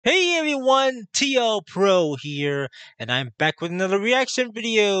Hey everyone, TL Pro here, and I'm back with another reaction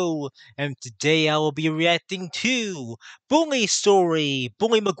video. And today I will be reacting to Bully Story,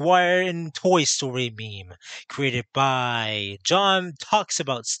 Bully Maguire and Toy Story meme, created by John Talks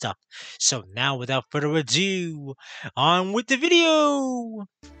About Stuff. So now without further ado, on with the video!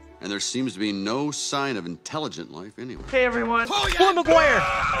 And there seems to be no sign of intelligent life anywhere. Hey everyone! Bully Maguire!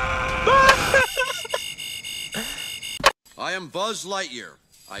 I am Buzz Lightyear.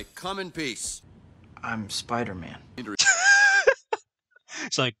 I come in peace. I'm Spider-Man.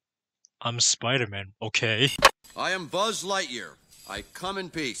 It's like, I'm Spider-Man, okay. I am Buzz Lightyear. I come in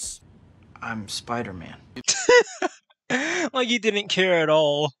peace. I'm Spider-Man. Like he didn't care at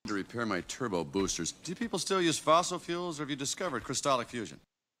all. To repair my turbo boosters, do people still use fossil fuels or have you discovered crystallic fusion?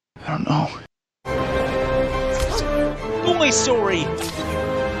 I don't know. Bully Story!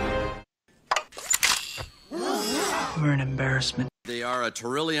 We're an embarrassment. They are a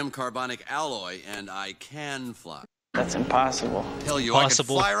beryllium carbonic alloy, and I can fly. That's impossible. Tell you,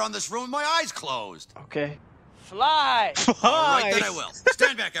 Possible. I can fly around this room with my eyes closed. Okay. Fly! All right, then I will.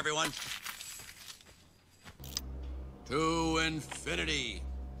 Stand back, everyone. To infinity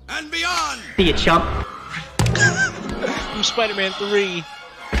and beyond. See you, chump. From Spider-Man 3.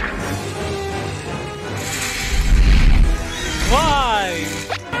 Why?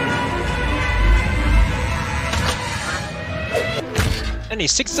 And he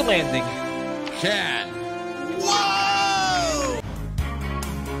sticks the landing. Can. Whoa!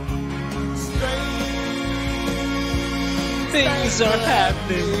 Things are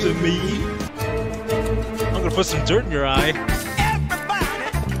happening to me. I'm gonna put some dirt in your eye.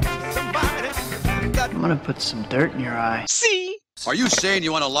 I'm gonna put some dirt in your eye. See? Are you saying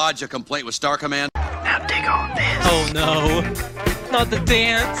you want to lodge a complaint with Star Command? Now dig on this. Oh no. Not the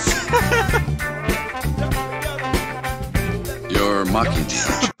dance. You're mocking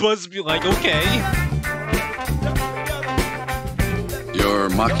me. Buzz be like, okay. You're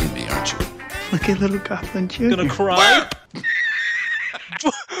mocking me, aren't you? Look at little Goblin Jr. Gonna cry.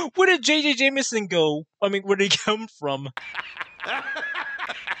 Where did JJ Jameson go? I mean, where did he come from?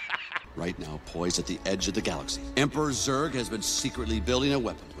 Right now, poised at the edge of the galaxy, Emperor Zurg has been secretly building a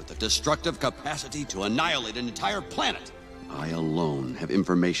weapon with the destructive capacity to annihilate an entire planet. I alone have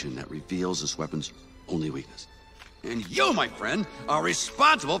information that reveals this weapon's only weakness. And you, my friend, are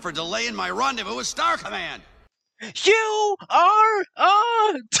responsible for delaying my rendezvous with Star Command. You are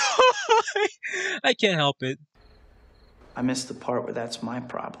a toy! I can't help it. I missed the part where that's my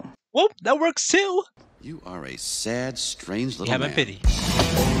problem. Well, that works too. You are a sad, strange You little have my man. pity.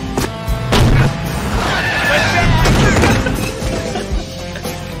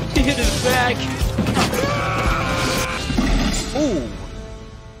 He hit his back. Ooh.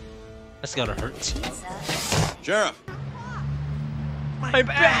 That's gotta hurt. Sheriff, My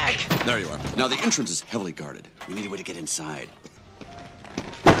back! there you are. Now, the entrance is heavily guarded. We need a way to get inside.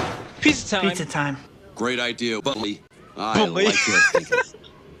 Pizza time. Pizza time. Great idea, Bully. I Bully. like your thinking.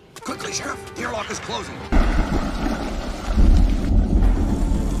 Quickly, Sheriff. The airlock is closing.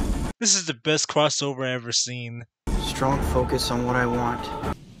 This is the best crossover I've ever seen. Strong focus on what I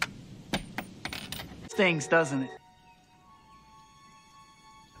want. Stings, doesn't it?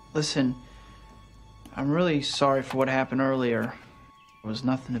 Listen, I'm really sorry for what happened earlier. There was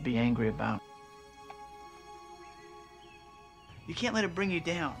nothing to be angry about. You can't let it bring you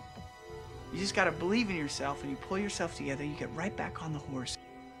down. You just gotta believe in yourself, and you pull yourself together, you get right back on the horse.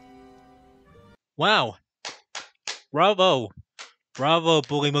 Wow. Bravo. Bravo,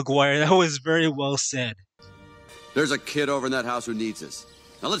 Bully Maguire. That was very well said. There's a kid over in that house who needs us.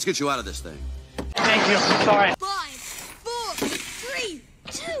 Now, let's get you out of this thing. Thank you. Sorry. 5, 4, 3,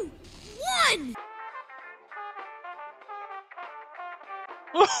 2, 1.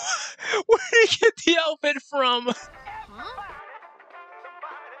 Where did he get the outfit from? Huh?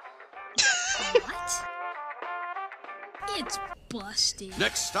 What? It's busted.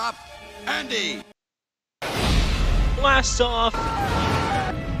 Next stop, Andy. Blast off.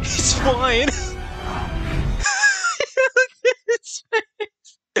 He's fine. Look at his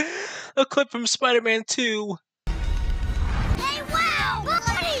face. A clip from Spider-Man 2. Hey, wow!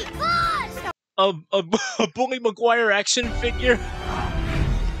 Buddy, boss! A Bully Maguire action figure.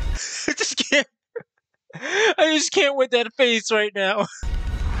 I just can't with that face right now.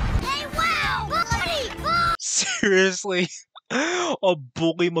 Hey, wow! Buddy, boss! Seriously. A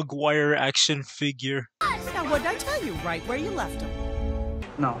Bully Maguire action figure. Now, what'd I tell you? Right where you left him.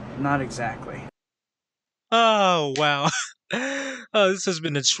 No, not exactly. Oh, wow. Oh, this has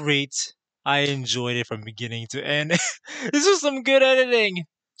been a treat. I enjoyed it from beginning to end. This was some good editing.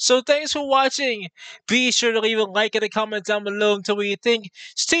 So thanks for watching. Be sure to leave a like and a comment down below and tell me what you think.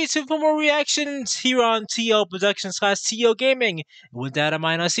 Stay tuned for more reactions here on TL Productions / TL Gaming. With that in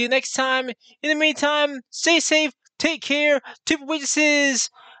mind, I'll see you next time. In the meantime, stay safe, take care, tip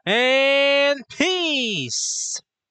witnesses, and peace!